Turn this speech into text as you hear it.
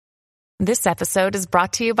This episode is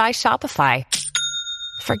brought to you by Shopify.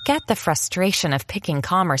 Forget the frustration of picking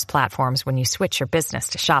commerce platforms when you switch your business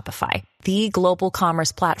to Shopify, the global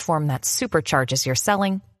commerce platform that supercharges your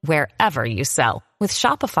selling wherever you sell. With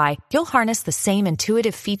Shopify, you'll harness the same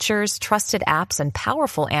intuitive features, trusted apps, and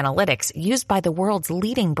powerful analytics used by the world's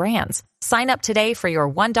leading brands. Sign up today for your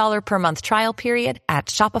 $1 per month trial period at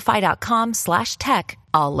shopify.com/tech,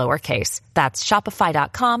 all lowercase. That's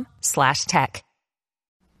shopify.com/tech.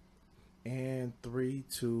 And 3,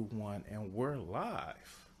 2, 1, and we're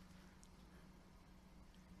live.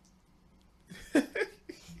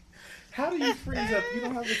 How do you freeze up? You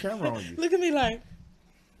don't have the camera on you. Look at me like,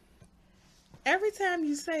 every time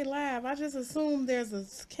you say live, I just assume there's a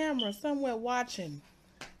camera somewhere watching.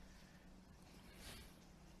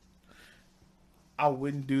 I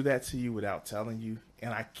wouldn't do that to you without telling you.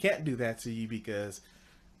 And I can't do that to you because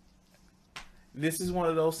this is one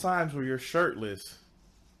of those times where you're shirtless.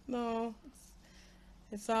 No,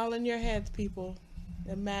 it's all in your heads, people.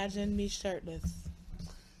 Imagine me shirtless.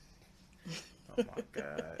 Oh my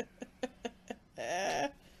God.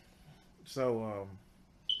 So,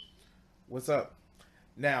 what's up?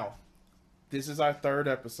 Now, this is our third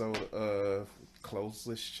episode of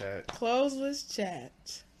Closeless Chat. Closeless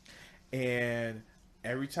Chat. And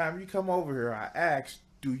every time you come over here, I ask,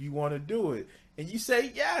 do you want to do it? And you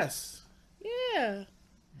say yes. Yeah.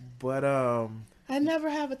 But, I never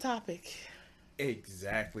have a topic.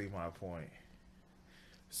 Exactly my point.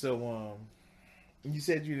 So, you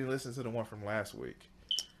said you didn't listen to the one from last week.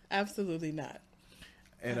 Absolutely not.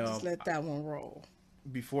 And I'll just let that one roll.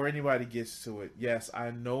 Before anybody gets to it, yes,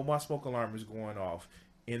 I know my smoke alarm is going off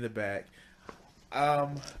in the back. I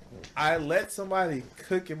let somebody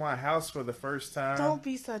cook in my house for the first time. Don't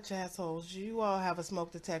be such assholes. You all have a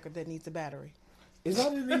smoke detector that needs a battery. It's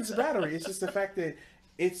not that it needs a battery. It's just the fact that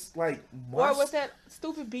it's like... Or what's that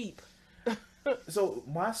stupid beep? So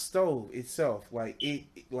my stove itself, if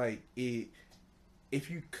you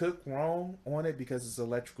cook wrong on it because it's an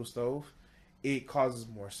electrical stove, it causes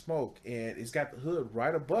more smoke, and it's got the hood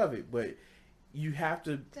right above it, but you have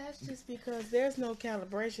to... That's just because there's no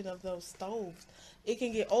calibration of those stoves. It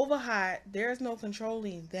can get over hot. There's no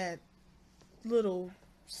controlling that little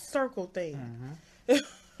circle thing.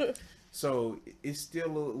 Mm-hmm. So it's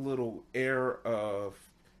still a little air of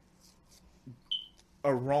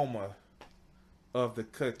aroma of the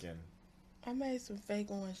cooking. I made some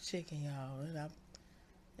fake orange chicken, y'all,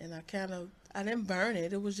 and I didn't burn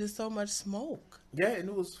it. It was just so much smoke. Yeah, and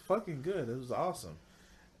it was fucking good. It was awesome.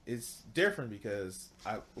 It's different because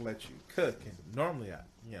I let you cook, and normally I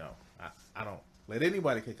don't let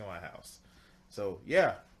anybody cook in my house. So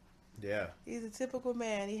yeah. He's a typical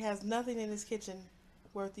man. He has nothing in his kitchen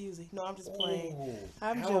worth using. No, I'm just playing. Oh,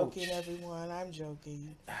 I'm ouch. Joking, everyone. I'm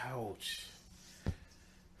joking. Ouch.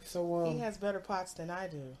 So he has better pots than I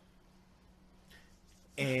do.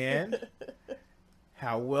 And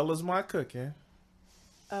how well is my cooking?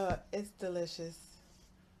 It's delicious.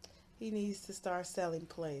 He needs to start selling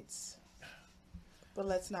plates. But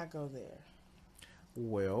let's not go there.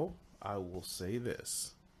 Well, I will say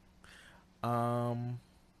this. I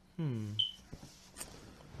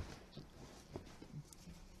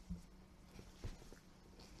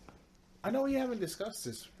know we haven't discussed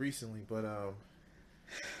this recently, but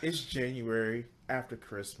it's January after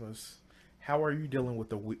Christmas. How are you dealing with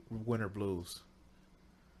the winter blues?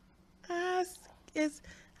 I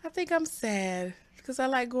think I'm sad because I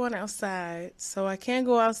like going outside, so I can't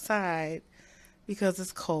go outside because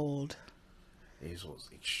it's cold. It was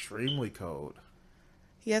extremely cold.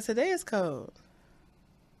 Yeah, today is cold.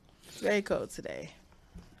 Very cold today.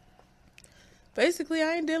 Basically,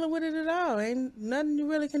 I ain't dealing with it at all. Ain't nothing you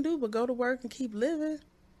really can do but go to work and keep living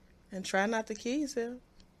and try not to kill yourself.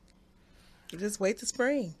 You just wait to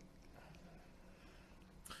spring.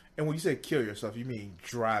 And when you say kill yourself, you mean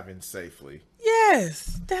driving safely.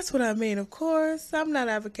 Yes, that's what I mean, of course. I'm not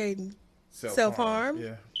advocating self-harm.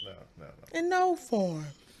 Yeah, no. In no form.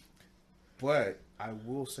 But I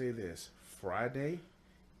will say this. Friday,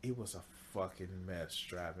 it was a fucking mess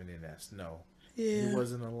driving in that snow. Yeah. It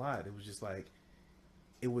wasn't a lot. It was just like,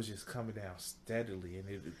 it was just coming down steadily. And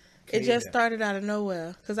it just started out of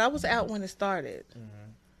nowhere. Because I was out when it started.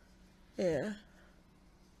 Mm-hmm. Yeah.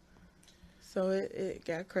 So it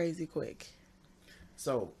got crazy quick.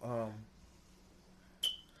 So,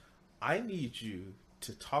 I need you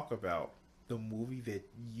to talk about the movie that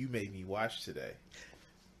you made me watch today.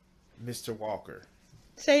 Mr. Walker.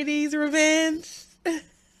 Shady's Revenge.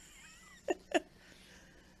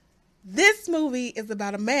 This movie is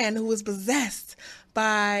about a man who was possessed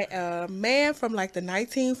by a man from like the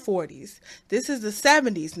 1940s. This is the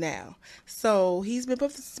 70s now. So he's been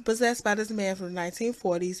possessed by this man from the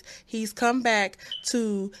 1940s. He's come back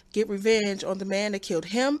to get revenge on the man that killed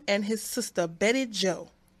him and his sister, Betty Jo.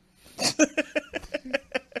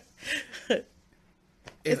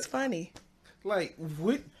 It's funny. Like,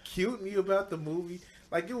 what killed me about the movie,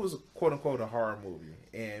 like, it was quote unquote a horror movie,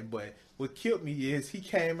 but what killed me is he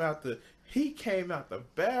came out the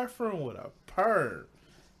bathroom with a perm.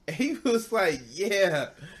 And he was like, yeah.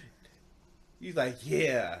 He's like,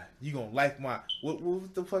 yeah, you gonna like my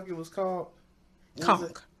what the fuck it was called?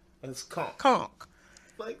 Conk. It's Conk. Conk.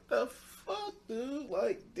 Like, the fuck, dude?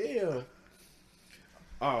 Like, damn.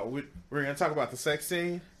 Oh, we're gonna talk about the sex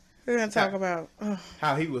scene. We're gonna talk about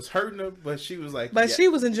how he was hurting her, but she was like, but she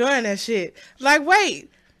was enjoying that shit. Like,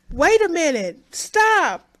 wait a minute,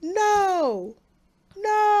 stop, no.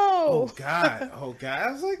 Oh God.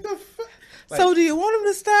 I was like, the fuck. Like, so do you want him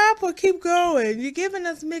to stop or keep going? You're giving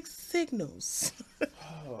us mixed signals.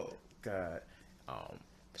 Oh God.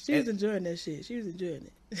 She was enjoying that shit. She was enjoying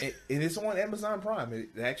it. And it's on Amazon Prime. It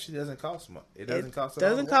actually doesn't cost much. It doesn't cost.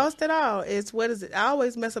 Doesn't cost at all. It's, what is it? I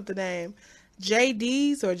always mess up the name.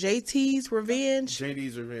 JD's or JT's Revenge.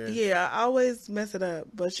 JD's Revenge. Yeah, I always mess it up.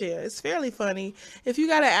 But yeah, it's fairly funny. If you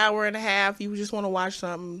got an hour and a half, you just want to watch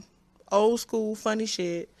something old school, funny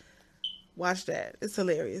shit, watch that. It's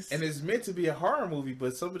hilarious. And it's meant to be a horror movie,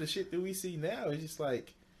 but some of the shit that we see now is just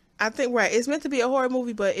like... I think, right, it's meant to be a horror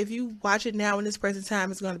movie, but if you watch it now in this present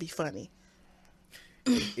time, it's going to be funny.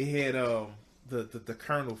 It had the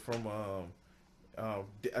Colonel from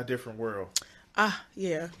A Different World. Ah,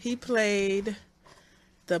 yeah. He played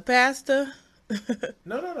the pastor.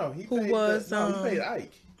 No. He played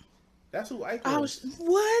Ike. That's who Ike was.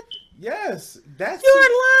 What? Yes, that's... You're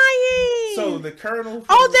lying. So the Colonel... No,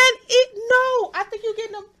 I think you're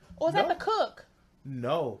getting them... Or is that the cook?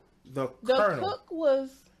 No, the The Colonel. cook was...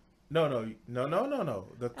 No.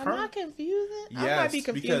 The Colonel... Am I confusing? Yes, I might be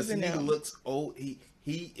confusing because now. he looks old.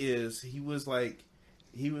 He was like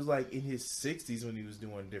in his 60s when he was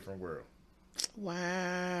doing Different World.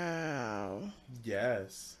 Wow.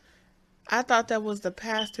 Yes. I thought that was the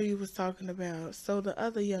pastor you was talking about. So the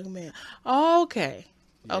other young man. Oh, okay.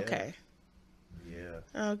 Yeah. Okay. Yeah.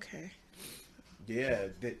 Okay. Yeah.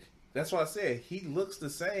 That's why I said he looks the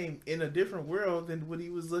same in A Different World than what he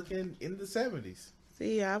was looking in the 70s.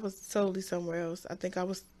 See, I was totally somewhere else. I think I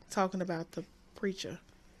was talking about the preacher.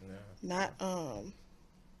 No. Not,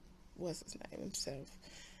 what's his name himself?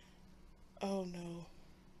 Oh, no.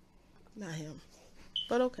 Not him.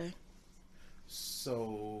 But okay.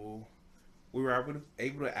 So, we were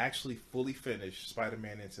able to actually fully finish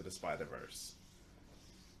Spider-Man Into the Spider-Verse.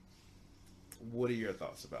 What are your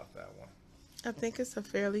thoughts about that one? I think it's a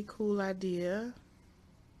fairly cool idea.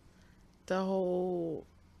 The whole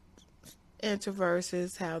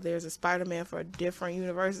interverses, how there's a Spider-Man for different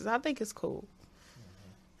universes. I think it's cool.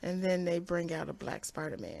 Mm-hmm. And then they bring out a black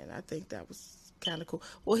Spider-Man. I think that was kind of cool.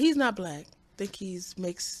 Well, he's not black. I think he's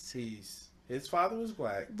mixed. His father was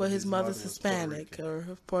black, but his mother's Hispanic or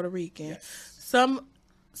Puerto Rican. Yes. Some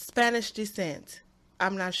Spanish descent.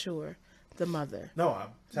 I'm not sure. The mother. No, I'm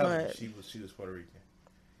telling you, she was Puerto Rican.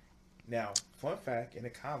 Now, fun fact, in the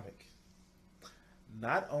comic,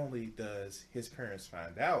 not only does his parents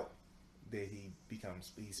find out that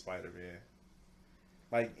he's Spider-Man,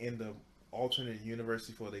 like in the alternate universe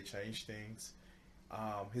before they change things,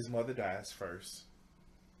 his mother dies first,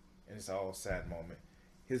 and it's all a sad moment.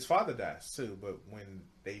 His father dies too, but when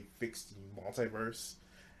they fix the multiverse,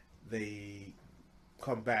 they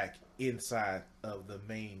come back inside of the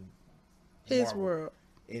main world.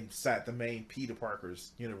 Inside the main Peter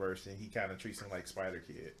Parker's universe, and he kind of treats him like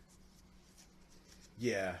Spider-Kid.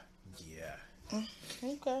 Yeah.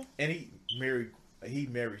 Okay. And he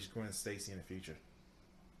marries Gwen Stacy in the future.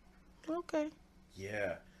 Okay.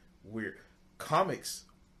 Yeah. Weird. Comics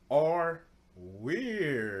are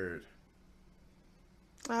weird.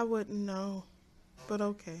 I wouldn't know, but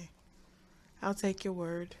okay. I'll take your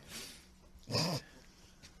word.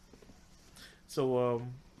 So,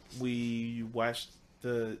 we watched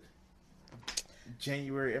the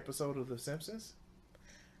January episode of The Simpsons.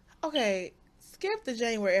 Okay, skip the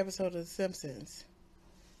January episode of The Simpsons.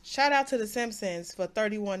 Shout out to The Simpsons for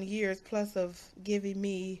 31 years plus of giving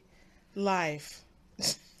me life.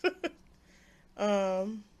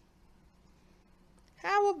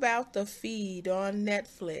 How about The Feed on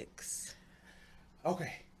Netflix?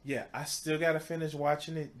 Okay, yeah, I still gotta finish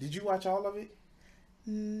watching it. Did you watch all of it?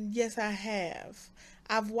 Yes, I have.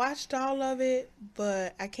 I've watched all of it,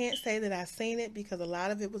 but I can't say that I've seen it because a lot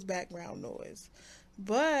of it was background noise.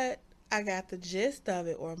 But I got the gist of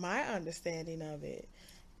it or my understanding of it.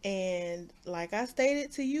 And like I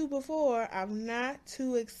stated to you before, I'm not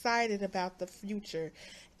too excited about the future.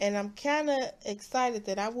 And I'm kind of excited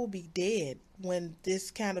that I will be dead when this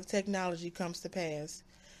kind of technology comes to pass.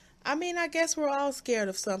 I mean, I guess we're all scared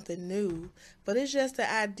of something new, but it's just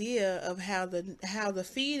the idea of how the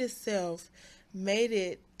feed itself made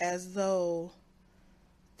it as though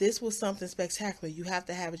this was something spectacular. You have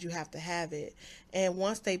to have it, you have to have it. And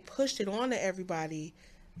once they pushed it on to everybody,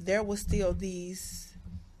 there was still these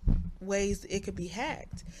ways it could be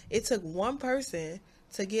hacked. It took one person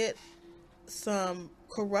to get some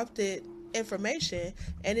corrupted information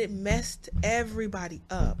and it messed everybody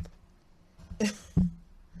up.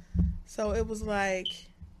 So it was like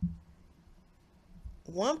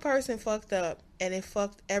one person fucked up and it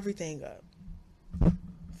fucked everything up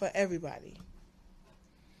for everybody.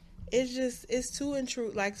 It's too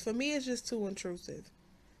intrusive. Like for me, it's just too intrusive.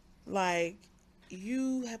 Like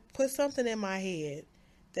you have put something in my head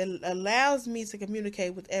that allows me to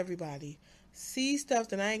communicate with everybody, see stuff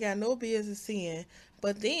that I ain't got no business seeing.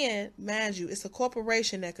 But then, mind you, it's a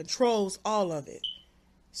corporation that controls all of it.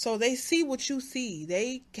 So they see what you see.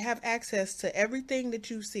 They have access to everything that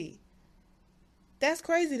you see. That's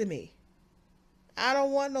crazy to me. I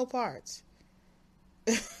don't want no parts.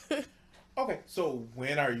 Okay, so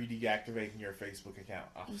when are you deactivating your Facebook account?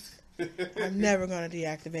 I'm never going to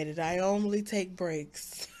deactivate it. I only take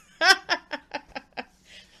breaks.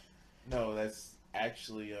 No, that's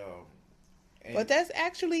actually but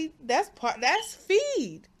that's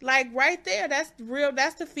feed. Like right there, that's real.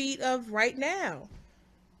 That's the feed of right now.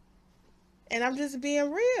 And I'm just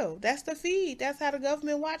being real. That's the feed. That's how the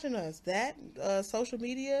government watching us. That social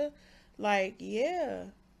media, like, yeah,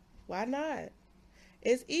 why not?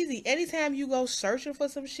 It's easy. Anytime you go searching for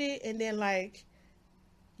some shit and then like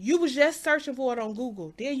you was just searching for it on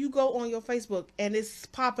Google, then you go on your Facebook and it's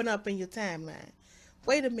popping up in your timeline.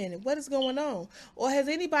 Wait a minute, what is going on? Or has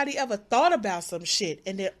anybody ever thought about some shit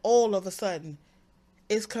and then all of a sudden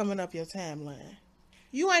it's coming up your timeline?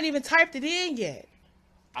 You ain't even typed it in yet.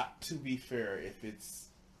 To be fair, if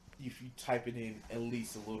you type it in at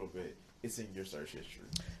least a little bit, it's in your search history.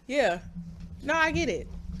 Yeah. No, I get it.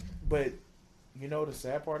 But you know the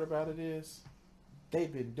sad part about it is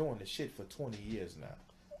they've been doing the shit for 20 years now.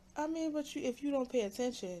 I mean, but if you don't pay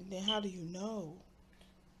attention, then how do you know?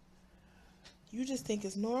 You just think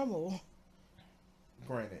it's normal.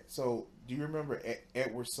 Granted. So, do you remember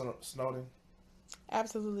Edward Snowden?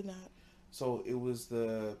 Absolutely not. So, it was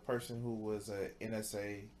the person who was a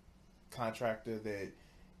NSA contractor that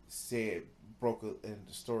in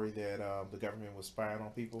the story that the government was spying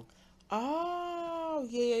on people. Oh,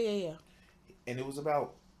 yeah. And it was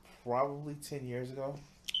about probably 10 years ago.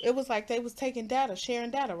 It was like they was taking data,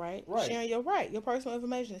 sharing data, right? Right. Sharing your personal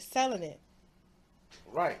information, selling it.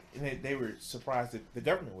 Right. And they were surprised that the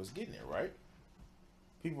government was getting it, right?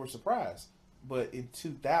 People were surprised. But in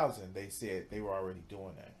 2000, they said they were already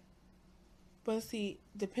doing that. But see,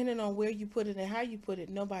 depending on where you put it and how you put it,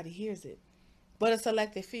 nobody hears it. But a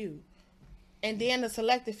selected few. And then the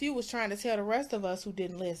selected few was trying to tell the rest of us who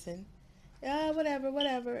didn't listen,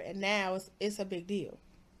 whatever. And now it's a big deal.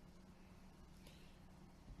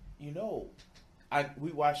 You know,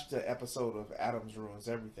 we watched the episode of Adams Ruins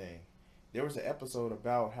Everything. There was an episode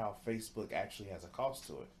about how Facebook actually has a cost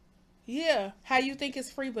to it. Yeah, how you think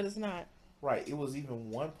it's free, but it's not. Right. It was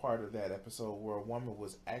even one part of that episode where a woman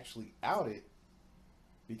was actually outed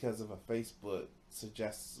because of a Facebook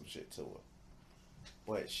suggested some shit to her.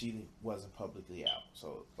 But she wasn't publicly out.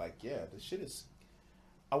 So, like, yeah, the shit is...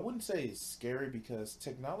 I wouldn't say it's scary because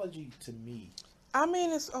technology, to me... I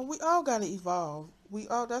mean, we all gotta evolve.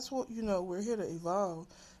 That's what, we're here to evolve.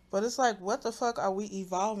 But it's like, what the fuck are we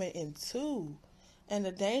evolving into? And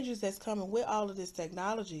the dangers that's coming with all of this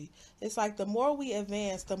technology. It's like the more we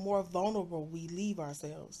advance, the more vulnerable we leave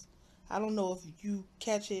ourselves. I don't know if you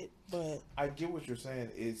catch it, but... I get what you're saying.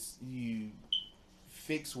 It's you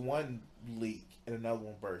fix one leak and another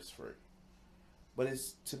one bursts free. But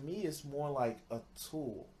to me, it's more like a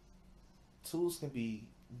tool. Tools can be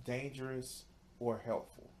dangerous or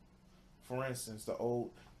helpful. For instance,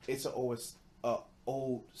 it's an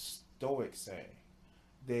old Stoic saying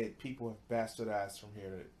that people have bastardized from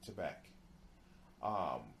here to back.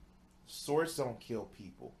 Swords don't kill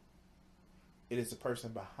people. It is the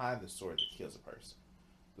person behind the sword that kills a person.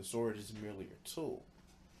 The sword is merely a tool.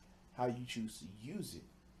 How you choose to use it,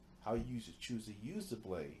 how you choose to use the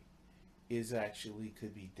blade,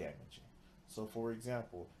 could be damaging. So, for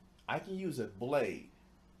example, I can use a blade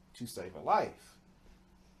to save a life.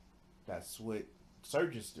 That's what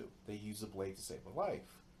surgeons do. They use a blade to save a life.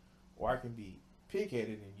 Or I can be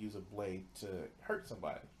pig-headed and use a blade to hurt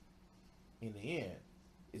somebody. In the end,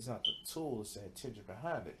 it's not the tool, it's the intention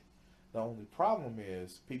behind it. The only problem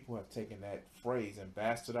is people have taken that phrase and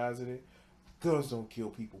bastardized it. Guns don't kill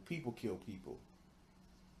people, people kill people.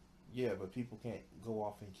 Yeah, but people can't go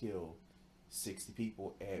off and kill 60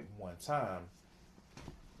 people at one time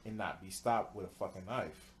and not be stopped with a fucking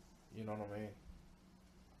knife. You know what I mean?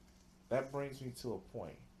 That brings me to a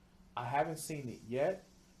point. I haven't seen it yet,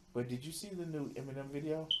 but did you see the new Eminem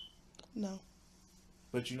video? No.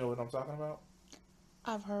 But you know what I'm talking about?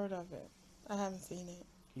 I've heard of it. I haven't seen it.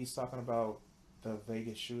 He's talking about the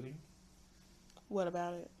Vegas shooting. What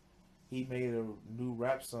about it? He made a new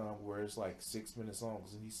rap song where it's like 6 minutes long,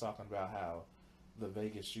 and he's talking about how the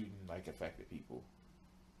Vegas shooting like affected people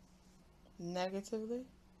negatively.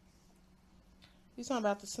 You talking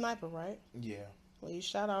about the sniper, right? Yeah. Well, you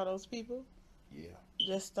shot all those people. Yeah.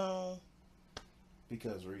 Just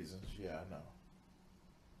because reasons. Yeah,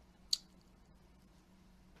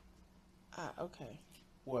 I know. Okay.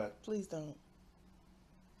 What? Please don't.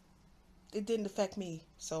 It didn't affect me,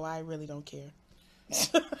 so I really don't care.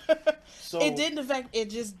 So it didn't affect. It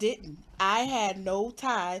just didn't. I had no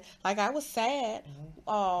tie. Like I was sad. Mm-hmm.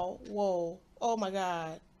 Oh, whoa. Oh my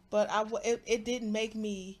God. But it didn't make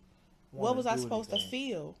me. What was I supposed to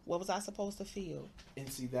feel? What was I supposed to feel? And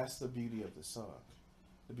see, that's the beauty of the song.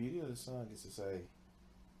 The beauty of the song is to say,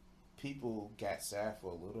 people got sad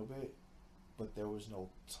for a little bit, but there was no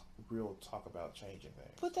real talk about changing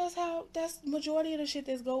things. But that's majority of the shit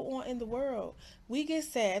that's go on in the world. We get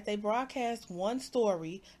sad. They broadcast one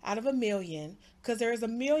story out of a million, because there's a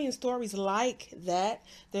million stories like that.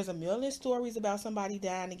 There's a million stories about somebody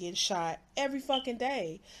dying and getting shot every fucking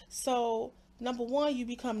day. So number one, you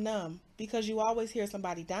become numb because you always hear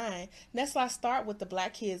somebody dying. And that's why I start with the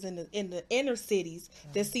black kids in the inner cities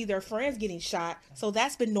that see their friends getting shot. So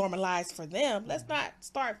that's been normalized for them. Let's not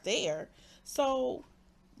start there. So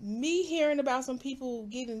me hearing about some people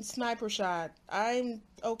getting sniper shot, I'm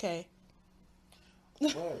okay.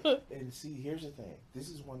 But, and see, here's the thing. This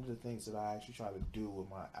is one of the things that I actually try to do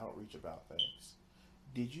with my outreach about things.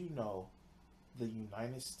 Did you know the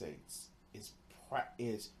United States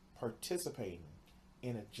is participating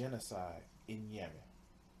in a genocide in Yemen?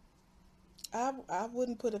 I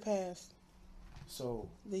wouldn't put it past. So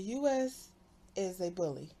the U.S. is a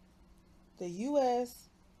bully. The U.S.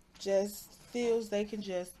 just feels they can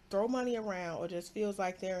just throw money around, or just feels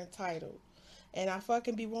like they're entitled. And I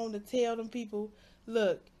fucking be wanting to tell them people,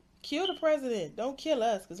 look, kill the president. Don't kill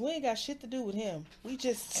us, because we ain't got shit to do with him. We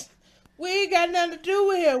ain't got nothing to do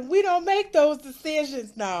with him. We don't make those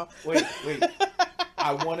decisions now. Wait.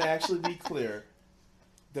 I want to actually be clear.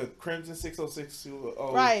 The Crimson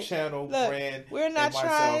 60620 right. channel, look, brand, we're not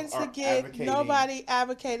trying to get nobody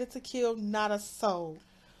advocated to kill not a soul.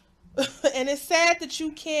 And it's sad that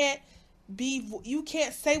you can't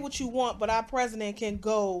say what you want, but our president can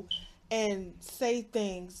go and say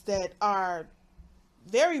things that are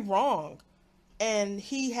very wrong, and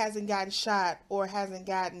he hasn't gotten shot or hasn't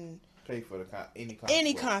gotten pay for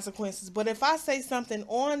any consequences. But if I say something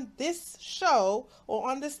on this show or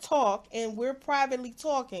on this talk, and we're privately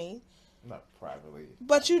talking, not privately,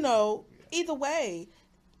 but either way,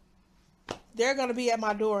 they're gonna be at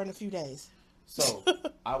my door in a few days. So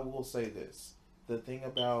I will say this: the thing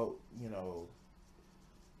about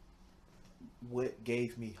what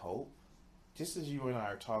gave me hope, just as you and I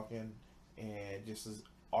are talking, and just as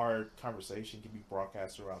our conversation can be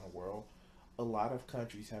broadcast around the world, a lot of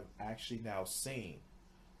countries have actually now seen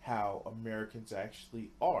how Americans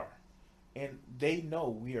actually are. And they know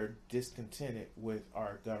we are discontented with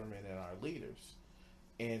our government and our leaders.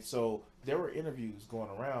 And so there were interviews going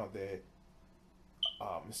around that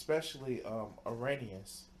especially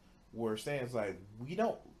Iranians were saying, it's like, we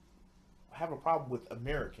don't have a problem with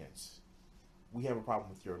Americans. We have a problem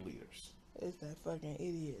with your leaders. It's that fucking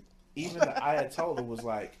idiot. Even the Ayatollah was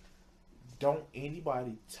like, don't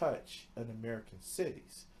anybody touch an American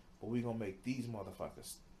cities, but we're going to make these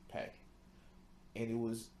motherfuckers pay.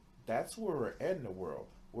 And that's where we're at in the world.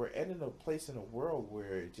 We're at in a place in the world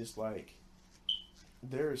where it's just like,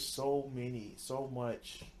 there's so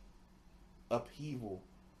much upheaval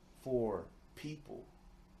for people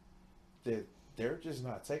that they're just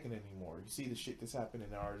not taking anymore. You see the shit that's happening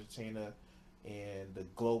in Argentina and the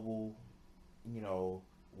global,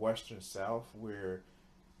 Western South, where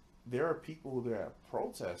there are people that are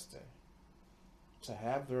protesting to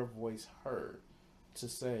have their voice heard, to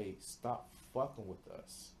say, stop fucking with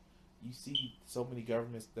us. You see so many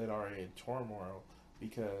governments that are in turmoil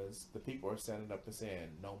because the people are standing up and saying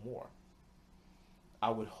no more. I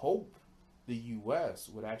would hope the U.S.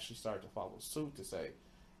 would actually start to follow suit to say,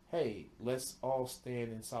 hey, let's all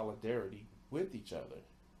stand in solidarity with each other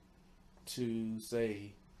to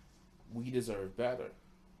say we deserve better.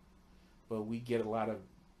 But we get a lot of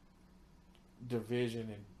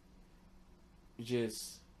division and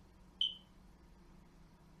just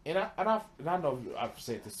and I know I've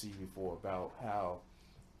said this to you before about how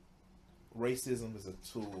racism is a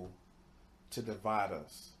tool to divide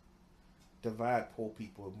us, divide poor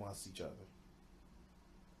people amongst each other,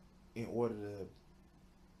 in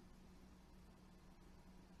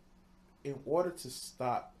order to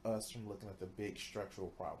stop us from looking at the big structural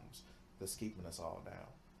problems that's keeping us all down.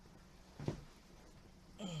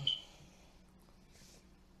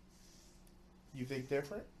 You think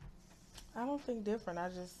different? I don't think different. I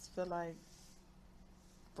just feel like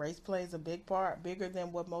race plays a big part, bigger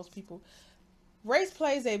than what most people. Race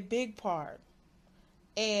plays a big part,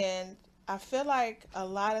 and I feel like a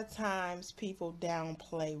lot of times people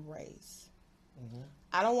downplay race. Mm-hmm.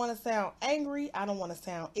 I don't want to sound angry. I don't want to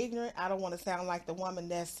sound ignorant. I don't want to sound like the woman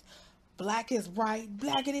that's black is right,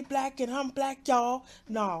 blackity black, and I'm black, y'all.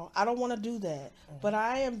 No, I don't want to do that. Mm-hmm. But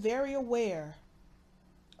I am very aware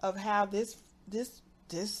of how this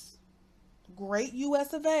great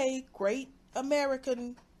U.S. of A., great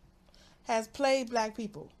American, has played black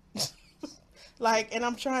people. Like, and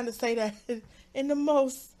I'm trying to say that in the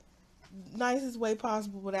most nicest way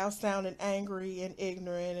possible without sounding angry and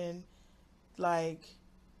ignorant and like.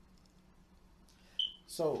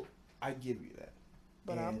 So I give you that,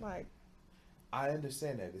 But and I'm like, I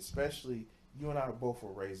understand that, especially you and I both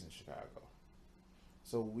were raised in Chicago,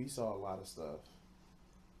 so we saw a lot of stuff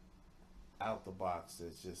out the box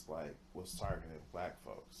that's just like was targeting black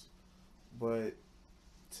folks. But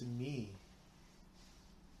to me,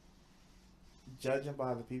 judging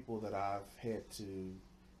by the people that I've had to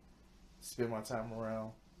spend my time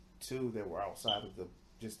around, too, that were outside of the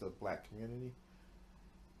black community,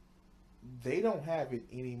 they don't have it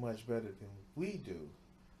any much better than we do,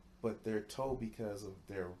 but they're told because of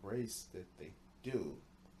their race that they do.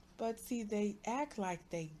 but see, they act like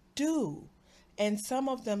they do. And some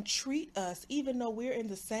of them treat us, even though we're in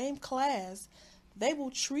the same class, they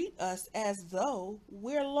will treat us as though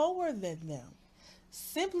we're lower than them.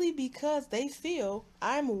 Simply because they feel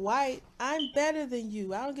I'm white, I'm better than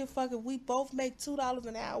you. I don't give a fuck if we both make $2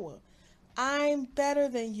 an hour. I'm better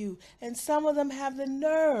than you. And some of them have the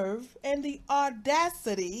nerve and the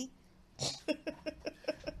audacity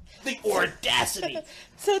The audacity!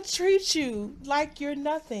 to treat you like you're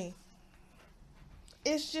nothing.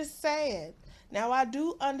 It's just sad. Now, I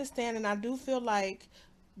do understand and I do feel like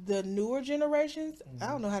the newer generations, I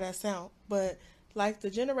don't know how that sounds, but like the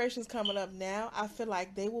generations coming up now, I feel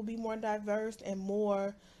like they will be more diverse and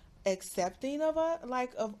more accepting of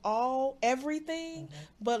like of all everything.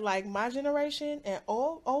 But like my generation and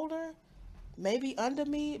older, maybe under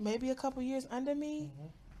me, maybe a couple years under me,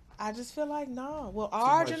 I just feel like no. Well,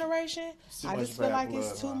 our generation, I just feel like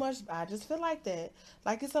it's too much. I just feel like that.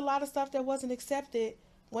 Like it's a lot of stuff that wasn't accepted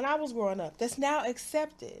when I was growing up that's now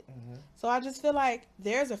accepted. So I just feel like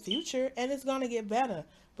there's a future and it's gonna get better.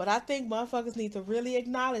 But I think motherfuckers need to really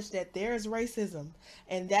acknowledge that there is racism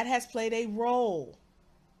and that has played a role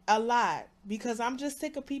a lot, because I'm just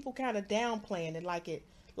sick of people kind of downplaying it like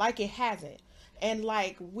it hasn't. And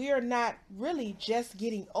like we're not really just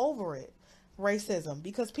getting over it, racism,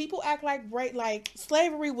 because people act like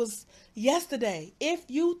slavery was yesterday. If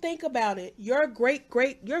you think about it, your great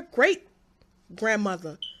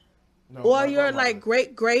grandmother, No, or my your grandmother.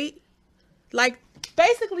 like great, like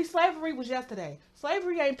basically slavery was yesterday.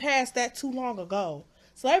 Slavery ain't passed that too long ago.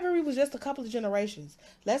 Slavery was just a couple of generations.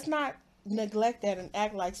 Let's not neglect that and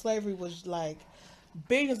act like slavery was like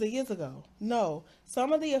billions of years ago. No,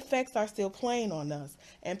 some of the effects are still playing on us,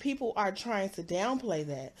 and people are trying to downplay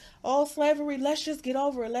that. Oh, slavery, let's just get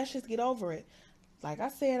over it. Let's just get over it. Like I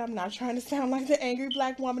said, I'm not trying to sound like the angry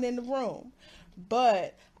black woman in the room,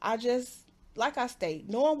 but I just, like I state,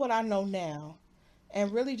 knowing what I know now,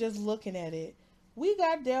 and really just looking at it, we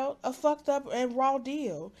got dealt a fucked up and raw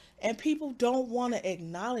deal, and people don't want to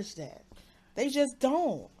acknowledge that. They just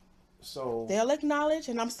don't. So They'll acknowledge,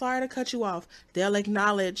 and I'm sorry to cut you off, they'll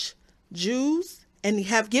acknowledge Jews and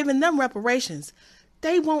have given them reparations.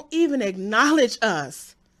 They won't even acknowledge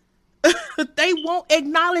us. They won't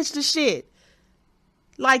acknowledge the shit.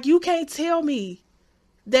 Like, you can't tell me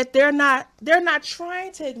that they're not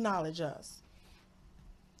trying to acknowledge us.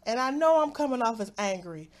 And I know I'm coming off as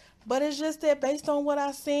angry, but it's just that based on what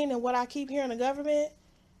I've seen and what I keep hearing the government,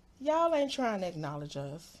 y'all ain't trying to acknowledge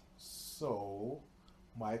us. So,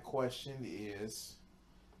 my question is,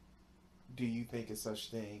 do you think it's such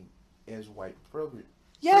thing as white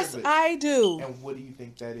Yes, privilege? I do. And what do you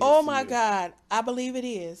think that is? Oh to my you? God, I believe it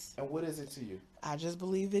is. And what is it to you? I just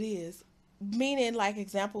believe it is. Meaning, like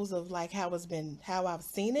examples of like how I've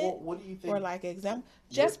seen it, Well, what do you think? or like example,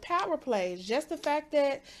 What? just power plays, just the fact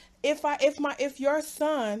that if your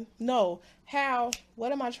son, no, how,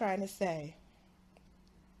 what am I trying to say?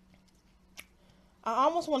 I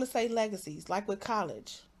almost want to say legacies, like with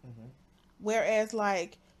college. Mm-hmm. Whereas,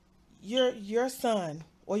 like your son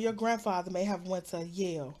or your grandfather may have went to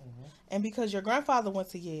Yale, Mm-hmm. and because your grandfather went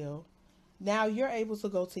to Yale, now you're able to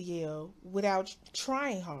go to Yale without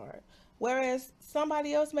trying hard. Whereas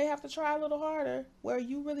somebody else may have to try a little harder, where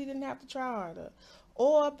you really didn't have to try harder.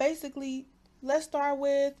 Or basically, let's start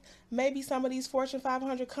with maybe some of these Fortune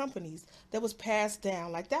 500 companies that was passed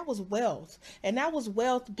down. Like that was wealth, and that was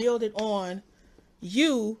wealth building on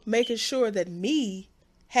you making sure that me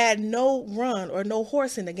had no run or no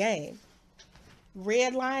horse in the game.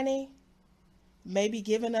 Redlining, maybe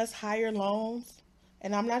giving us higher loans.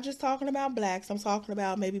 And I'm not just talking about blacks, I'm talking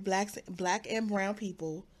about maybe black and brown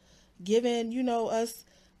people giving, us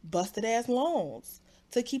busted ass loans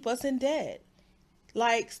to keep us in debt.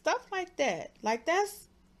 Like stuff like that. Like that's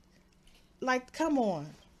like come on.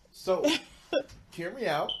 So, hear me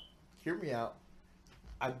out. Hear me out.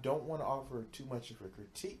 I don't want to offer too much of a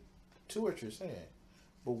critique to what you're saying,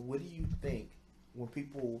 but what do you think when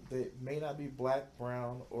people that may not be black,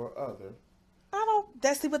 brown, or other? I don't.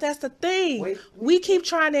 That's the thing. Wait. We keep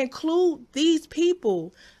trying to include these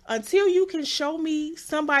people until you can show me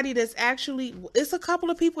somebody that's actually. It's a couple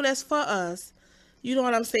of people that's for us. You know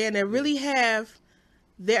what I'm saying? That really have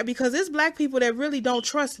there because it's black people that really don't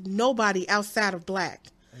trust nobody outside of black.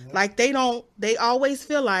 Mm-hmm. Like they don't. They always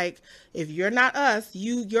feel like if you're not us,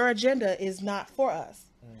 your agenda is not for us.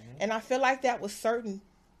 Mm-hmm. And I feel like that with certain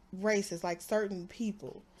races, like certain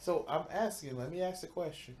people. So I'm asking. Let me ask the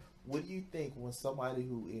question. What do you think when somebody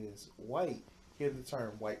who is white hear the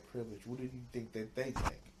term white privilege? What do you think that they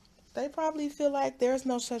think? They probably feel like there's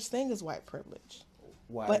no such thing as white privilege.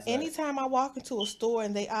 Why? But is that? anytime I walk into a store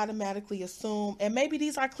and they automatically assume, and maybe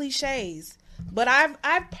these are cliches, but I've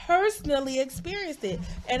personally experienced it,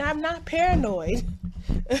 and I'm not paranoid.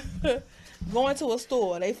 Going to a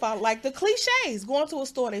store, they follow like the cliches. Going to a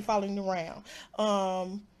store, they following you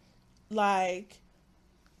around. Like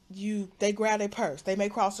they grab their purse, they may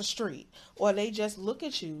cross the street, or they just look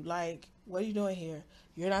at you like, "What are you doing here?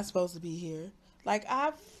 You're not supposed to be here." Like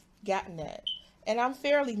I've gotten that. And I'm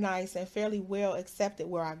fairly nice and fairly well accepted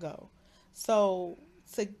where I go. So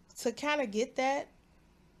to kind of get that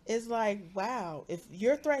is like, wow, if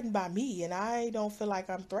you're threatened by me and I don't feel like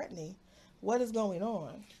I'm threatening, what is going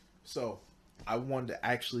on? So I wanted to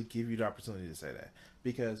actually give you the opportunity to say that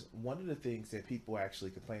because one of the things that people actually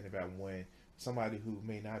complain about when somebody who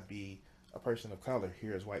may not be a person of color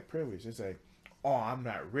hears white privilege, they say, "Oh, I'm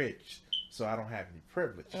not rich, so I don't have any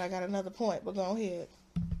privilege." And I got another point, but go ahead.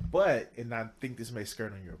 But, and I think this may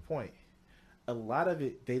skirt on your point, a lot of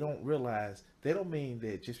it, they don't realize, they don't mean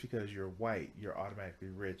that just because you're white, you're automatically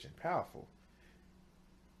rich and powerful.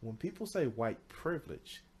 When people say white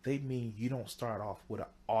privilege, they mean you don't start off with an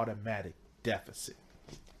automatic deficit.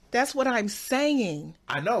 That's what I'm saying.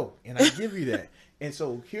 I know, and I give you that. And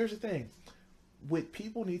so here's the thing. What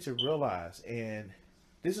people need to realize, and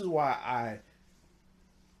this is why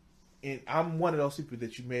I'm one of those people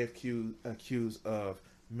that you may have accused of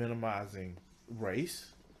minimizing race,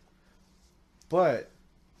 but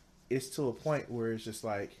it's to a point where it's just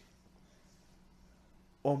like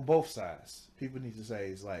on both sides people need to say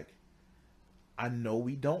is like, I know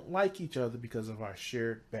we don't like each other because of our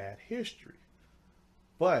shared bad history,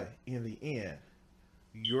 but in the end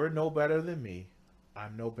you're no better than me,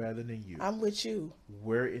 I'm no better than you, I'm with you,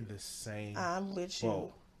 we're in the same I'm with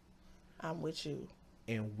boat. you, I'm with you,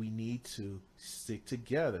 and we need to stick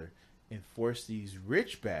together and force these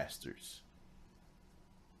rich bastards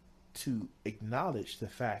to acknowledge the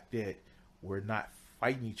fact that we're not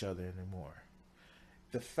fighting each other anymore.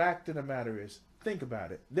 The fact of the matter is, think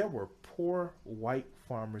about it. There were poor white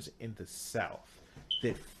farmers in the South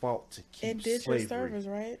that fought to keep slavery. Indentured servants,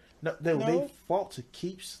 right? No, they fought to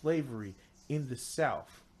keep slavery in the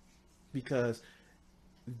South because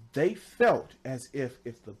they felt as if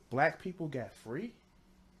the black people got free,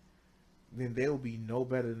 then they will be no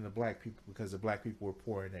better than the black people because the black people were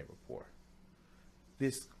poor and they were poor.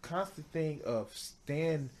 This constant thing of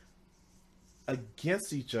stand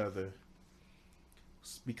against each other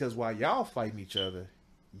because while y'all fighting each other,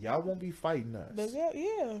 y'all won't be fighting us. But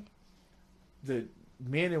yeah. The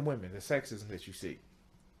men and women, the sexism that you see,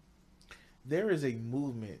 there is a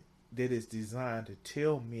movement that is designed to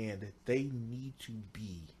tell men that they need to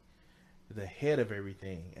be the head of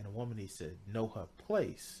everything, and a woman needs to know her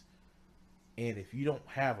place. And if you don't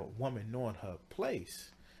have a woman knowing her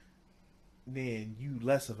place, then you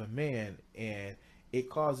less of a man, and it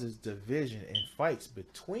causes division and fights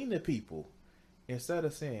between the people. Instead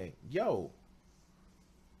of saying, yo,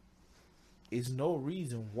 is no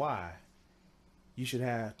reason why you should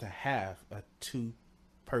have to have a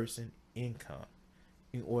 2-person income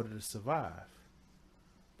in order to survive.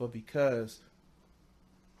 But because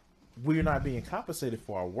we're not being compensated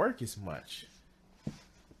for our work as much,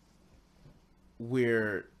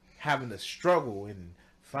 we're having to struggle and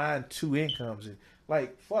find 2 incomes. And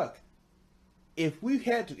like, fuck, if we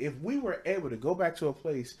were able to go back to a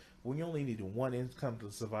place where you only needed 1 income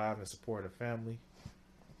to survive and support a family,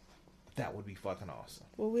 that would be fucking awesome.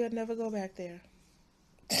 Well, we'll never go back there.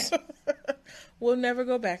 We'll never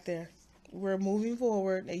go back there. We're moving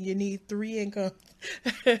forward, and you need 3 incomes.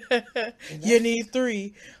 You need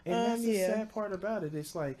 3. And that's the sad part about it.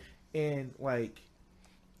 It's like, I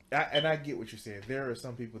get what you're saying. There are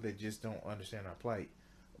some people that just don't understand our plight,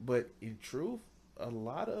 but in truth, a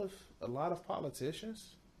lot of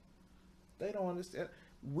politicians, they don't understand.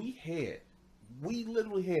 We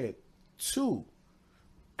literally had 2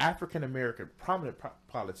 African American prominent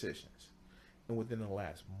politicians, and within the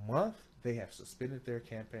last month, they have suspended their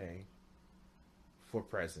campaign for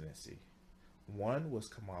presidency. One was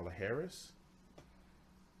Kamala Harris.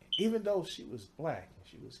 Even though she was black and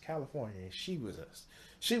she was California and she was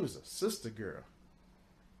a sister girl,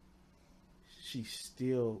 she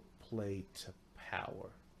still played to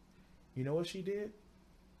power. You know what she did?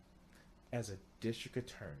 As a district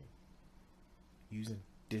attorney, using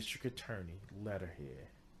district attorney letterhead,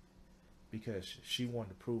 because she wanted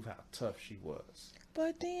to prove how tough she was.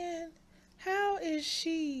 But then, how is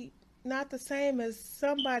she not the same as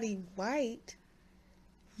somebody white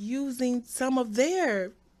using some of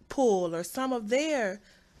their pull or some of their...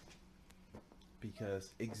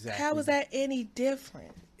 Because exactly... How is that any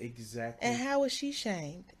different? Exactly. And how is she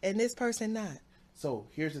shamed and this person not? So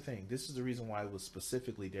here's the thing. This is the reason why it was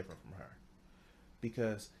specifically different from her.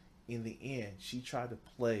 Because in the end, she tried to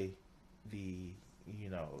play the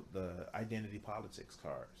identity politics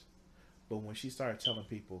cards. But when she started telling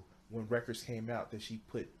people, when records came out that she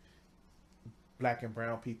put black and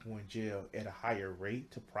brown people in jail at a higher rate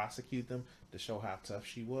to prosecute them to show how tough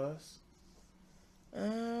she was.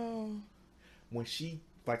 Oh. When she,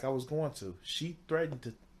 like I was going to, she threatened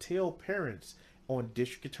to tell parents on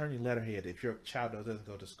district attorney letterhead, if your child doesn't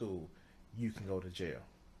go to school, you can go to jail.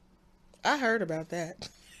 I heard about that.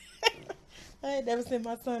 I ain't never sent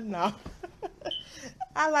my son, no.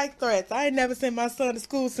 I like threats. I ain't never sent my son to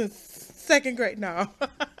school since 2nd grade, no.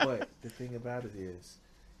 But the thing about it is,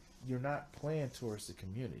 you're not playing towards the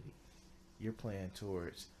community. You're playing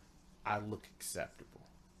towards, I look acceptable.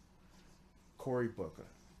 Cory Booker,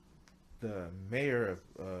 the mayor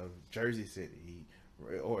of Jersey City,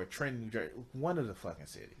 or Trenton, New Jersey, one of the fucking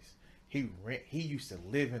cities. He used to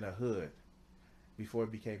live in a hood before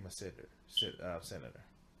he became a senator.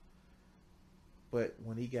 But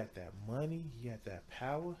when he got that money, he got that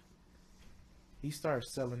power, he started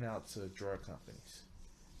selling out to drug companies.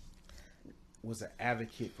 Was an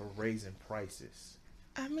advocate for raising prices.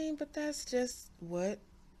 I mean, but that's just what...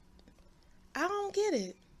 I don't get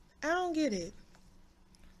it.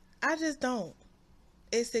 I just don't.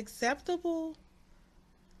 It's acceptable.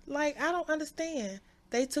 Like, I don't understand.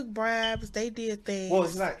 They took bribes. They did things. Well,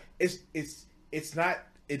 it's not. It's not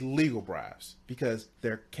illegal bribes because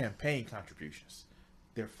they're campaign contributions.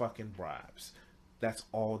 They're fucking bribes. That's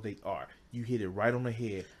all they are. You hit it right on the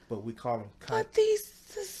head. But we call them. But these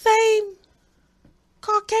the same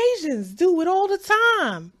Caucasians do it all the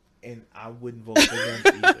time. And I wouldn't vote for them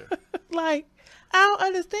either. Like, I don't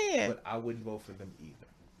understand. But I wouldn't vote for them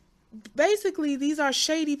either. Basically, these are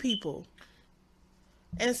shady people.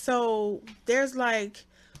 And so there's like,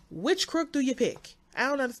 which crook do you pick? I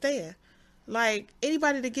don't understand. Like,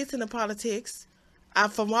 anybody that gets into politics,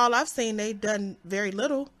 from all I've seen, they've done very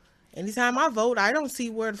little. Anytime I vote, I don't see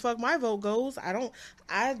where the fuck my vote goes.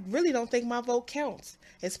 I really don't think my vote counts.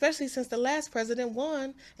 Especially since the last president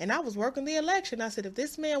won and I was working the election. I said, if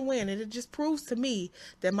this man wins, it just proves to me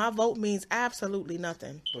that my vote means absolutely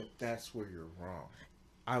nothing. But that's where you're wrong.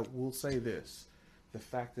 I will say this. The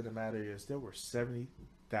fact of the matter is there were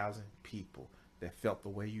 70,000 people that felt the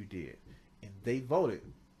way you did. And they voted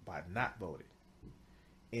by not voting.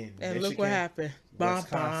 In and Michigan, look what happened.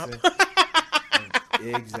 Wisconsin,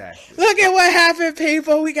 exactly. Look at what happened,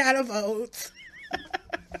 people. We got to vote.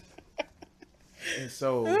 And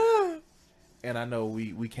so, and I know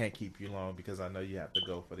we can't keep you long because I know you have to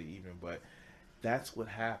go for the evening, but that's what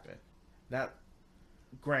happened. Now,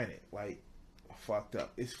 granted, like, fucked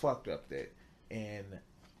up. It's fucked up that, and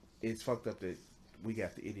it's fucked up that we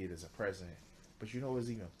got the idiot as a president. But you know what's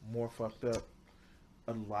even more fucked up?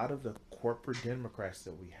 A lot of the corporate Democrats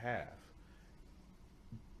that we have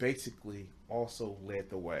basically also led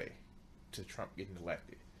the way to Trump getting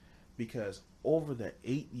elected. Because over the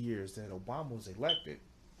 8 years that Obama was elected,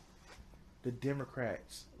 the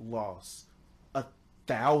Democrats lost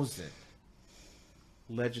 1,000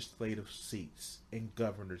 legislative seats in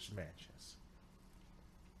governors' mansions.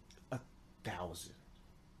 1,000.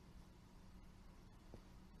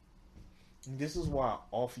 And this is why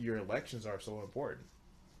off-year elections are so important.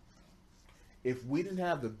 If we didn't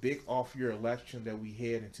have the big off-year election that we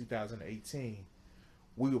had in 2018,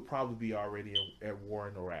 we would probably be already at war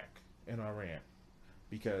in Iraq and Iran,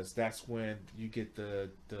 because that's when you get the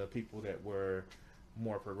people that were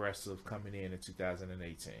more progressive coming in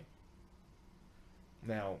 2018.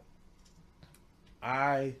 Now,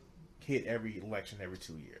 I hit every election every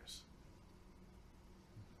 2 years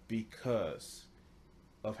because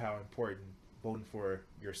of how important voting for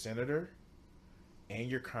your senator and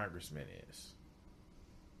your congressman is.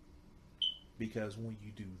 Because when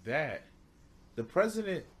you do that, the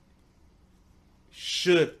president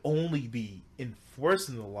should only be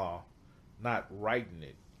enforcing the law, not writing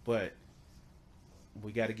it. But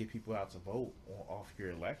we got to get people out to vote on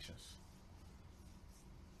off-year elections.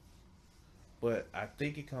 But I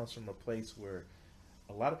think it comes from a place where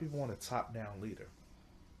a lot of people want a top-down leader.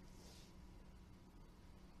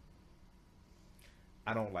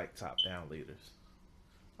 I don't like top-down leaders.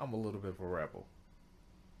 I'm a little bit of a rebel.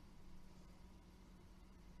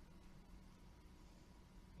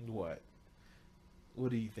 What?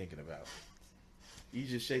 What are you thinking about? You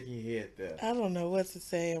just shaking your head there. I don't know what to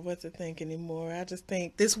say or what to think anymore. I just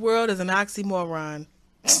think this world is an oxymoron.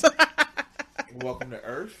 Welcome to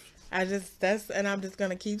Earth. I'm just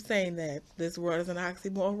gonna keep saying that this world is an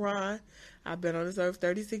oxymoron. I've been on this earth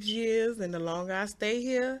 36 years, and the longer I stay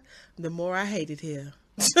here, the more I hate it here.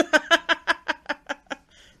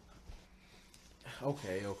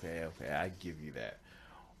 Okay. I give you that.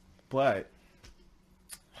 But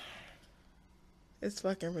it's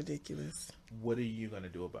fucking ridiculous. What are you gonna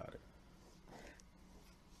do about it?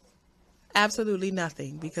 Absolutely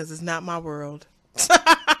nothing, because it's not my world.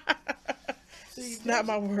 See, it's not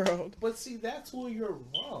my world. But see, that's where you're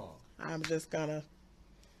wrong. I'm just gonna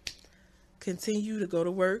continue to go to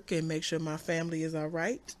work and make sure my family is all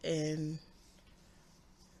right and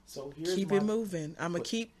keep it moving. I'm gonna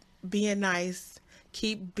keep being nice,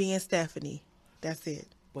 keep being Stephanie. That's it.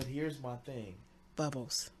 But here's my thing.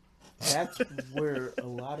 Bubbles. That's where a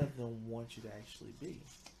lot of them want you to actually be.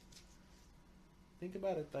 Think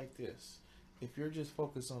about it like this. If you're just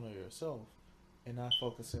focused on yourself and not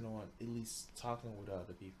focusing on at least talking with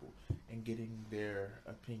other people and getting their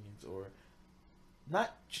opinions, or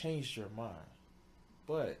not change your mind,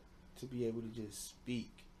 but to be able to just speak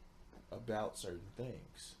about certain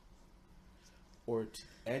things or to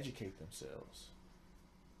educate themselves,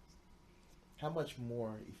 how much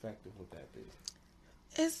more effective would that be?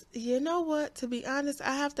 It's, you know what, to be honest,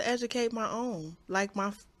 I have to educate my own, like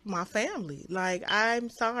my family. Like, I'm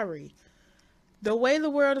sorry. The way the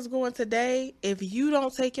world is going today, if you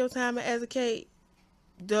don't take your time to educate,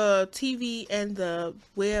 the TV and the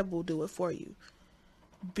web will do it for you.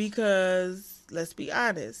 Because, let's be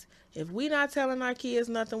honest, if we not telling our kids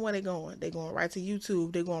nothing, where they going? They going right to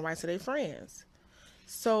YouTube. They going right to their friends.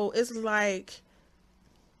 So, it's like,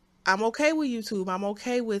 I'm okay with YouTube. I'm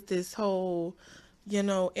okay with this whole,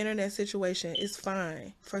 internet situation. Is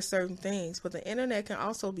fine for certain things, but the internet can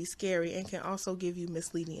also be scary and can also give you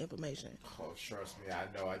misleading information. Oh, trust me, I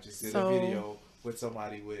know. I just did a video with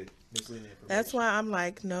somebody with misleading information. That's why I'm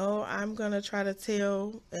like, no, I'm gonna try to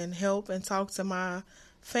tell and help and talk to my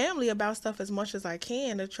family about stuff as much as I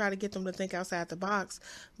can to try to get them to think outside the box.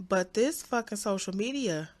 But this fucking social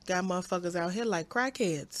media got motherfuckers out here like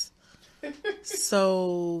crackheads.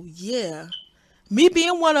 So yeah, me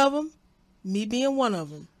being one of them.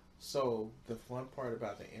 So the fun part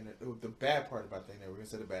about the internet, the bad part about the internet, we're gonna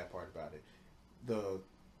say the bad part about it. The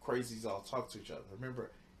crazies all talk to each other. Remember,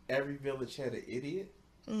 every village had an idiot.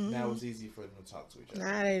 Mm-hmm. Now it's easy for them to talk to each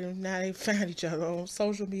other. Now they find each other on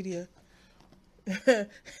social media.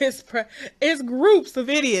 It's groups of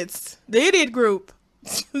idiots. The idiot group.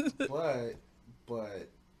 but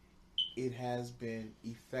it has been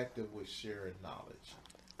effective with sharing knowledge.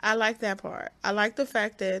 I like that part. I like the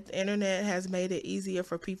fact that the internet has made it easier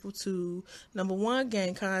for people to, number one,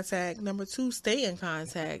 gain contact, number two, stay in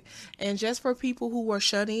contact, and just for people who are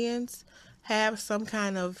shut-ins, have some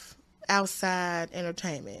kind of outside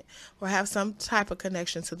entertainment or have some type of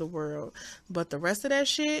connection to the world. But the rest of that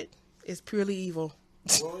shit, is purely evil.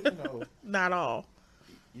 Well, Not all.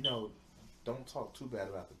 you know, don't talk too bad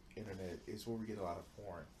about the internet. It's where we get a lot of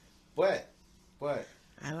porn. But I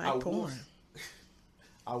I like will, porn.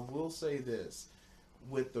 I will say this: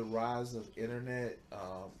 with the rise of internet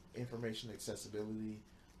information accessibility,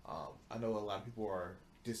 I know a lot of people are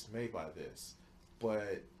dismayed by this,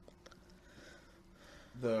 but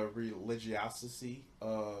the religiosity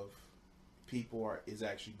of people is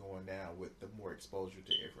actually going down with the more exposure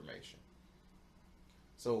to information.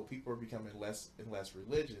 So people are becoming less and less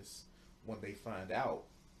religious when they find out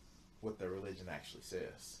what their religion actually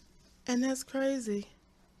says. And that's crazy.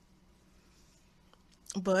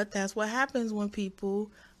 But that's what happens when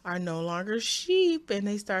people are no longer sheep and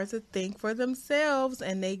they start to think for themselves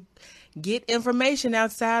and they get information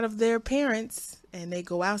outside of their parents and they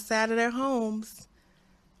go outside of their homes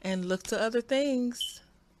and look to other things.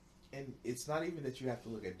 And it's not even that you have to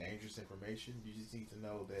look at dangerous information. You just need to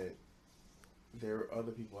know that there are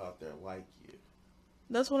other people out there like you.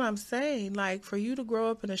 That's what I'm saying. Like, for you to grow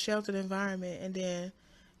up in a sheltered environment and then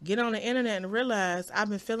get on the internet and realize I've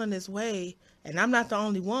been feeling this way and I'm not the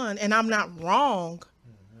only one and I'm not wrong.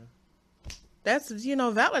 That's,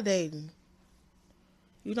 validating.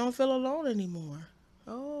 You don't feel alone anymore.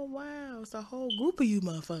 Oh, wow. It's a whole group of you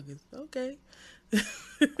motherfuckers. Okay.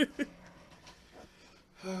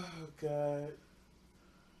 Oh, God.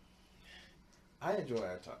 I enjoy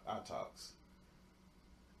our talks.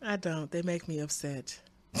 I don't. They make me upset.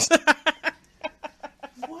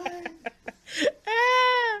 What?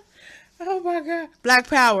 Ah, oh, my God. Black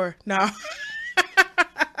power. No.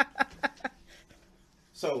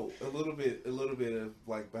 So a little bit of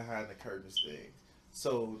like behind the curtains thing.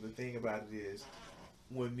 So the thing about it is,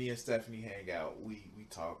 when me and Stephanie hang out, we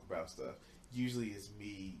talk about stuff. Usually it's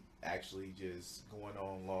me actually just going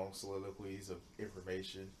on long soliloquies of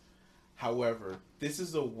information. However, this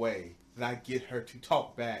is a way that I get her to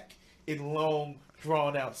talk back in long,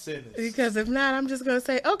 drawn out sentences. Because if not, I'm just going to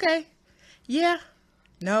say, okay, yeah,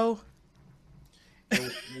 no.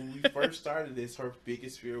 And when we first started this, her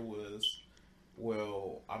biggest fear was,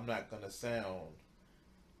 well, I'm not going to sound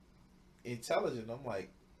intelligent. I'm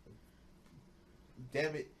like,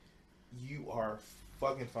 damn it, you are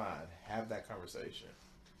fucking fine. Have that conversation.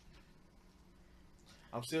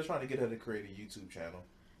 I'm still trying to get her to create a YouTube channel.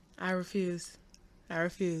 I refuse.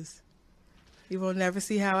 You will never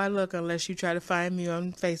see how I look unless you try to find me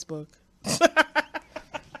on Facebook.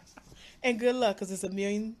 And good luck, because it's a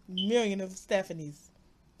million of Stephanies.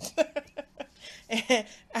 And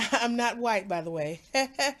I'm not white, by the way.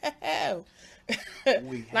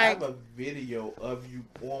 We have a video of you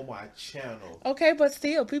on my channel. Okay, but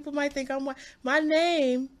still, people might think I'm white. My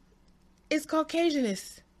name is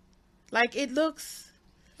Caucasianist. Like, it looks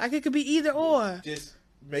like it could be either or. Just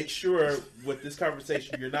make sure with this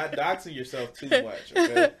conversation you're not doxing yourself too much,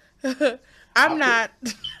 okay? I'm not.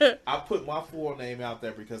 I put my full name out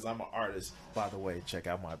there because I'm an artist. By the way, check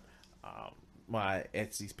out my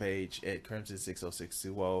Etsy page at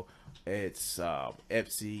Crimson60620. It's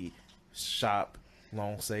Etsy shop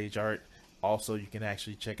Long Sage Art. Also, you can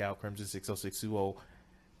actually check out Crimson60620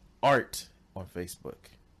 art on Facebook.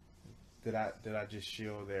 Did I just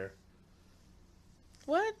shield there?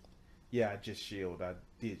 What? Yeah, I just shield. I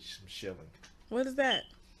did some shilling. What is that?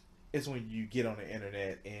 It's when you get on the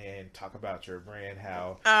internet and talk about your brand,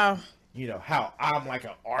 how how I'm like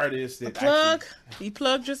an artist that plug. Actually, you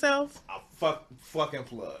plugged yourself. Fucking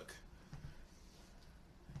plug.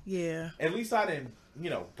 Yeah. At least I didn't,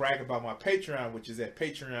 brag about my Patreon, which is at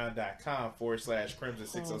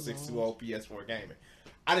patreon.com/Crimson60620 PS4 Gaming.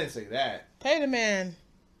 I didn't say that. Pay the man.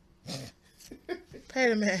 Pay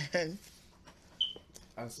the man.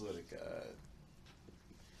 I swear to God.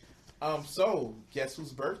 So guess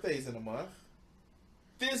whose birthday's in a month?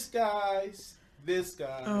 This guy.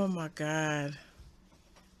 Oh my God.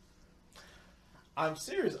 I'm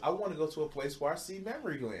serious. I want to go to a place where I see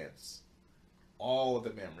memory glands. All of the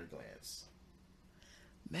memory glands.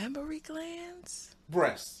 Memory glands?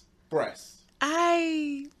 Breasts.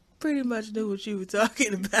 I pretty much knew what you were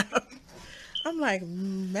talking about. I'm like,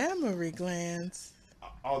 memory glands.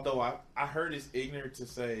 Although I heard it's ignorant to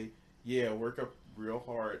say, yeah, work up real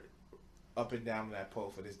hard up and down that pole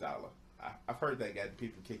for this dollar. I've heard that got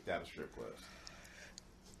people kicked out of strip clubs.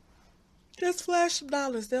 Just flash some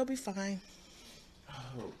dollars. They'll be fine.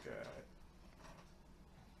 Oh, God.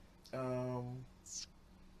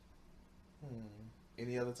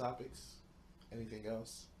 Any other topics? Anything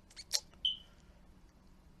else?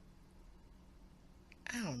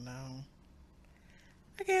 I don't know.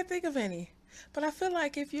 I can't think of any. But I feel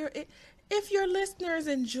like if your listeners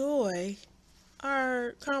enjoy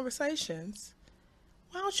our conversations,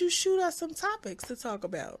 Why don't you shoot us some topics to talk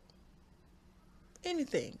about?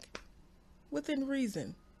 Anything. Within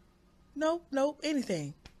reason. Nope,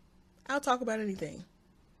 anything. I'll talk about anything.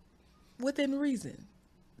 Within reason.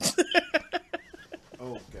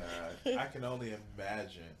 Oh, God. I can only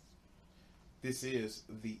imagine. This is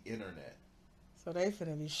the internet. So they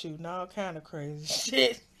finna be shooting all kind of crazy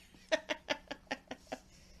shit.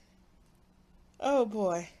 Oh,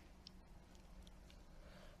 boy.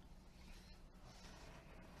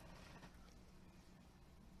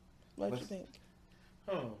 What you think?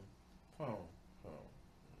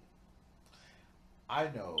 I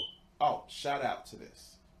know. Oh, shout out to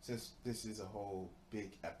this. Since this is a whole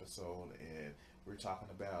big episode and we're talking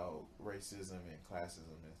about racism and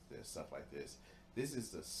classism and stuff like this. This is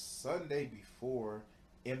the Sunday before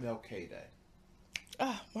MLK Day.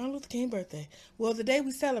 Martin Luther King birthday. Well, the day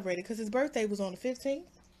we celebrated, because his birthday was on the 15th?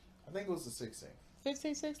 I think it was the 16th.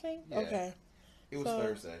 15th, 16th? Yeah. Okay. It was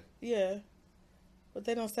Thursday. Yeah. But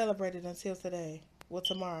they don't celebrate it until today. Well,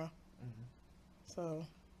 tomorrow. Mm-hmm. So.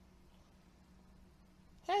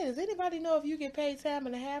 Hey, does anybody know if you get paid time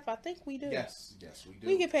and a half? I think we do. Yes, we do.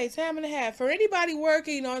 We get paid time and a half. For anybody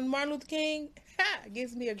working on Martin Luther King, it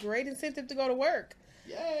gives me a great incentive to go to work.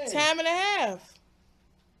 Yay. Time and a half.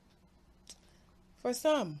 For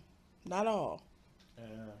some. Not all.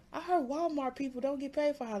 I heard Walmart people don't get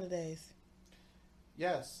paid for holidays.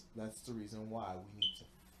 Yes, that's the reason why we need to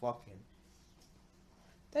fucking...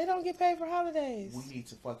 They don't get paid for holidays. We need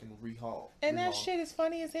to fucking rehaul. And that shit is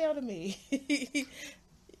funny as hell to me.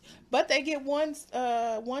 But they get one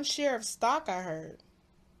share of stock, I heard.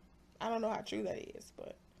 I don't know how true that is,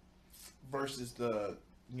 but... Versus the,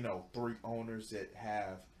 3 owners that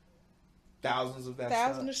have thousands of that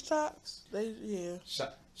Thousands of stocks?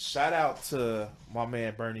 Shout out to my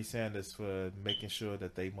man Bernie Sanders for making sure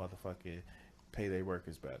that they motherfucking pay their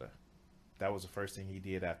workers better. That was the first thing he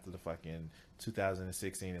did after the fucking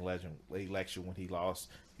 2016 election when he lost.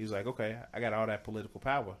 He was like, okay, I got all that political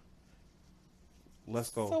power. Let's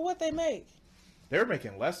go. So what they make? They were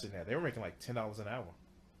making less than that. They were making like $10 an hour.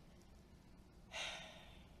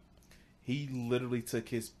 He literally took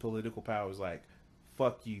his political powers like,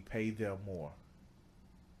 fuck you, pay them more.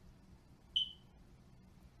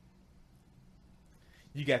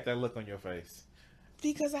 You got that look on your face.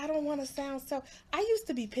 Because I don't want to sound so... I used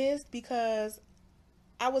to be pissed because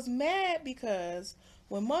I was mad because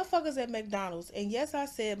when motherfuckers at McDonald's, and yes, I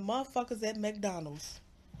said motherfuckers at McDonald's,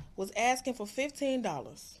 was asking for $15.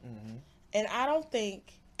 Mm-hmm. And I don't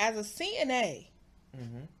think, as a CNA,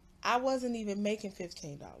 mm-hmm. I wasn't even making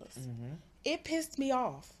 $15. Mm-hmm. It pissed me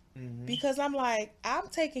off. Mm-hmm. Because I'm like, I'm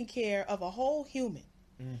taking care of a whole human.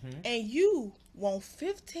 Mm-hmm. And you want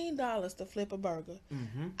 $15 to flip a burger.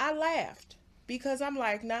 Mm-hmm. I laughed. Because I'm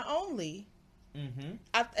like, not only, mm-hmm.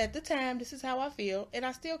 At the time, this is how I feel, and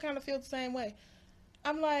I still kind of feel the same way.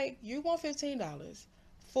 I'm like, you want $15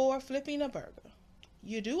 for flipping a burger.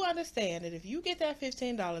 You do understand that if you get that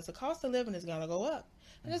 $15, the cost of living is going to go up.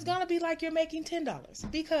 And it's going to be like you're making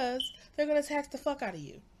 $10 because they're going to tax the fuck out of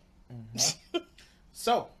you. Mm-hmm.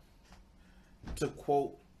 So, to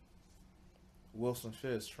quote Wilson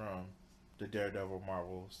Fisk from the Daredevil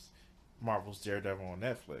Marvel's Daredevil on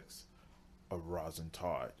Netflix, a rising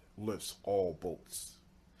tide lifts all boats.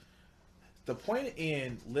 The point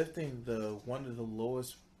in lifting one of the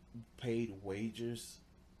lowest paid wages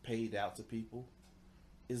paid out to people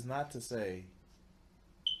is not to say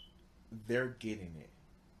they're getting it.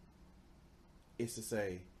 It's to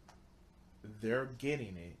say they're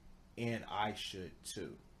getting it and I should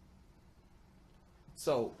too.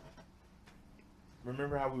 So,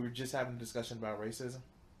 remember how we were just having a discussion about racism?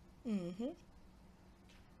 Mm-hmm.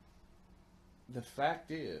 The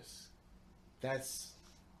fact is, that's,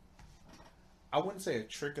 I wouldn't say a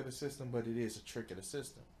trick of the system, but it is a trick of the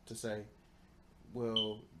system to say,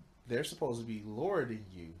 well, they're supposed to be lower than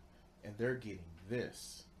you, and they're getting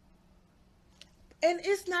this. And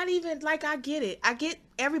it's not even, like, I get it. I get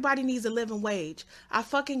everybody needs a living wage. I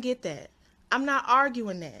fucking get that. I'm not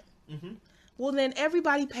arguing that. Mm-hmm. Well, then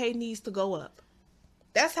everybody pay needs to go up.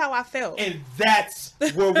 That's how I felt. And that's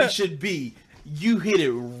where we should be. You hit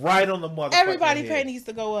it right on the motherfucking Everybody head. pay needs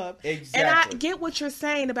to go up. Exactly. And I get what you're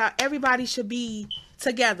saying about everybody should be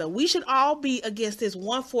together. We should all be against this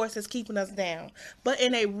one force that's keeping us down. But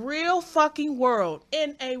in a real fucking world,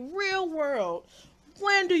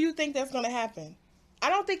 when do you think that's going to happen?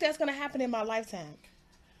 I don't think that's going to happen in my lifetime.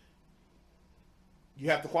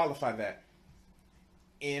 You have to qualify that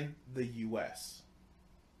in the U.S.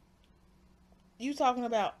 You talking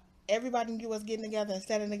about everybody in the U.S. getting together and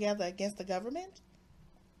standing together against the government?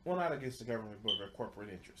 Well, not against the government, but their corporate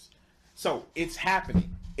interests. So, it's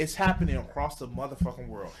happening. It's happening across the motherfucking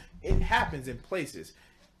world. It happens in places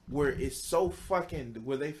where it's so fucking,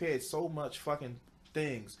 where they've had so much fucking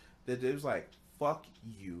things that it was like, fuck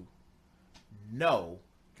you. No,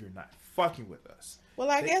 you're not fucking with us. Well,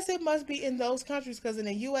 I guess it must be in those countries because in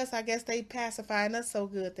the U.S., I guess they pacifying us so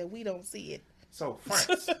good that we don't see it. So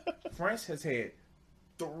France, France has had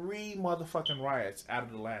 3 motherfucking riots out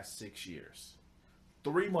of the last 6 years.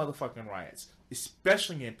 3 motherfucking riots,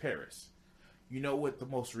 especially in Paris. You know what the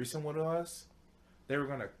most recent one was? They were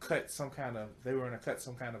gonna cut some kind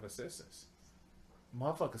of assistance.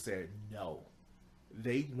 Motherfucker said no.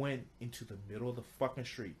 They went into the middle of the fucking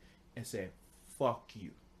street and said, fuck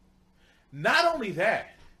you. Not only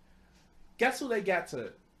that, guess who they got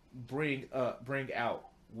to bring out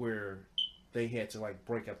where they had to like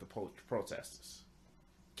break up the protesters?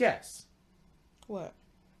 Guess. What?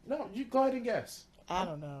 No, you go ahead and guess. I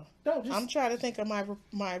don't know. No, just, I'm trying to think of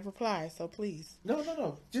my reply, so please.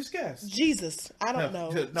 No. Just guess. Jesus. I don't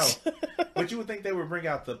know. No. But you would think they would bring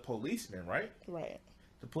out the policeman, right? Right.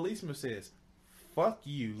 The policeman says, fuck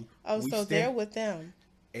you. Oh, so they're with them.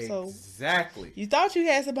 Exactly. So you thought you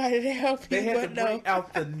had somebody to help you, they had but to bring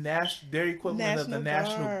out their equivalent of the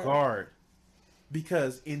National Guard.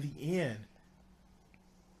 Because in the end,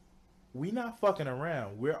 we not fucking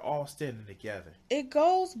around. We're all standing together. It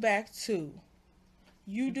goes back to,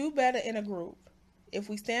 you do better in a group. If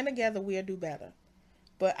we stand together, we'll do better.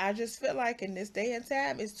 But I just feel like in this day and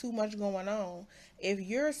time, it's too much going on. If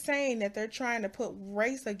you're saying that they're trying to put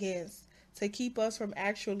race against to keep us from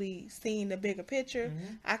actually seeing the bigger picture,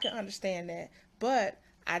 I can understand that. But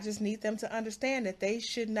I just need them to understand that they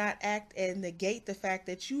should not act and negate the fact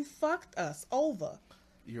that you fucked us over.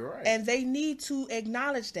 You're right. And they need to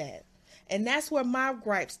acknowledge that. And that's where my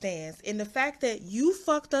gripe stands. In the fact that you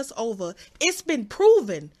fucked us over, it's been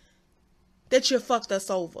proven that you fucked us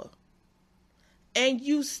over. And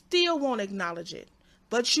you still won't acknowledge it.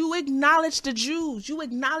 But you acknowledge the Jews. You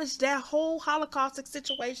acknowledge that whole Holocaustic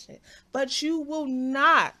situation. But you will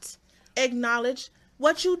not acknowledge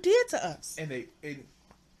what you did to us.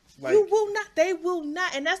 You will not. They will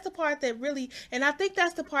not. And that's the part that really, and I think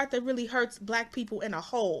that's the part that really hurts black people in a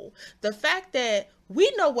whole. The fact that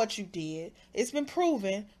we know what you did. It's been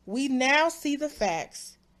proven. We now see the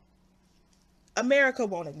facts. America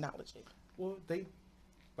won't acknowledge it. Well,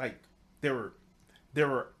 there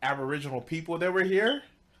were Aboriginal people that were here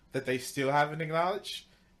that they still haven't acknowledged.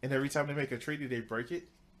 And every time they make a treaty, they break it.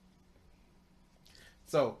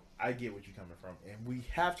 So I get what you're coming from. And we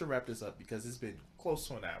have to wrap this up because it's been close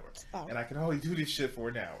to an hour. Oh. And I can only do this shit for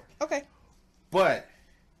an hour. Okay. But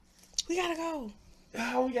we gotta go.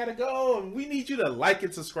 Oh, we gotta go. We need you to like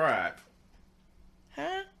and subscribe.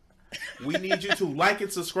 Huh? We need you to like and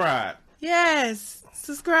subscribe. Yes.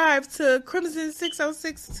 Subscribe to Crimson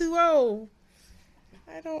 60620.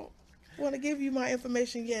 I don't want to give you my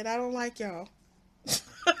information yet. I don't like y'all.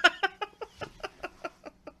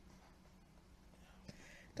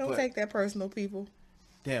 Don't take that personal, people.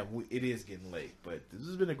 Damn, it is getting late, but this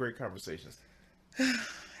has been a great conversation.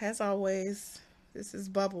 As always, this is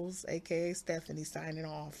Bubbles, a.k.a. Stephanie, signing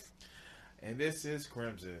off. And this is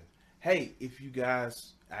Crimson. Hey, if you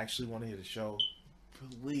guys actually want to hear the show,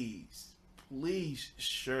 please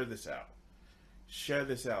share this out. Share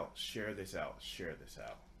this out.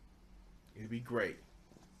 It'd be great.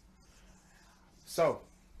 So,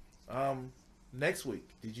 next week,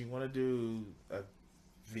 did you want to do a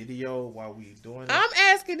video while we doing it? I'm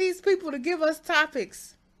asking these people to give us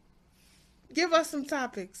topics. Give us some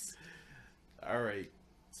topics. All right.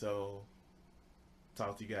 So,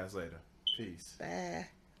 talk to you guys later. Peace. Bye.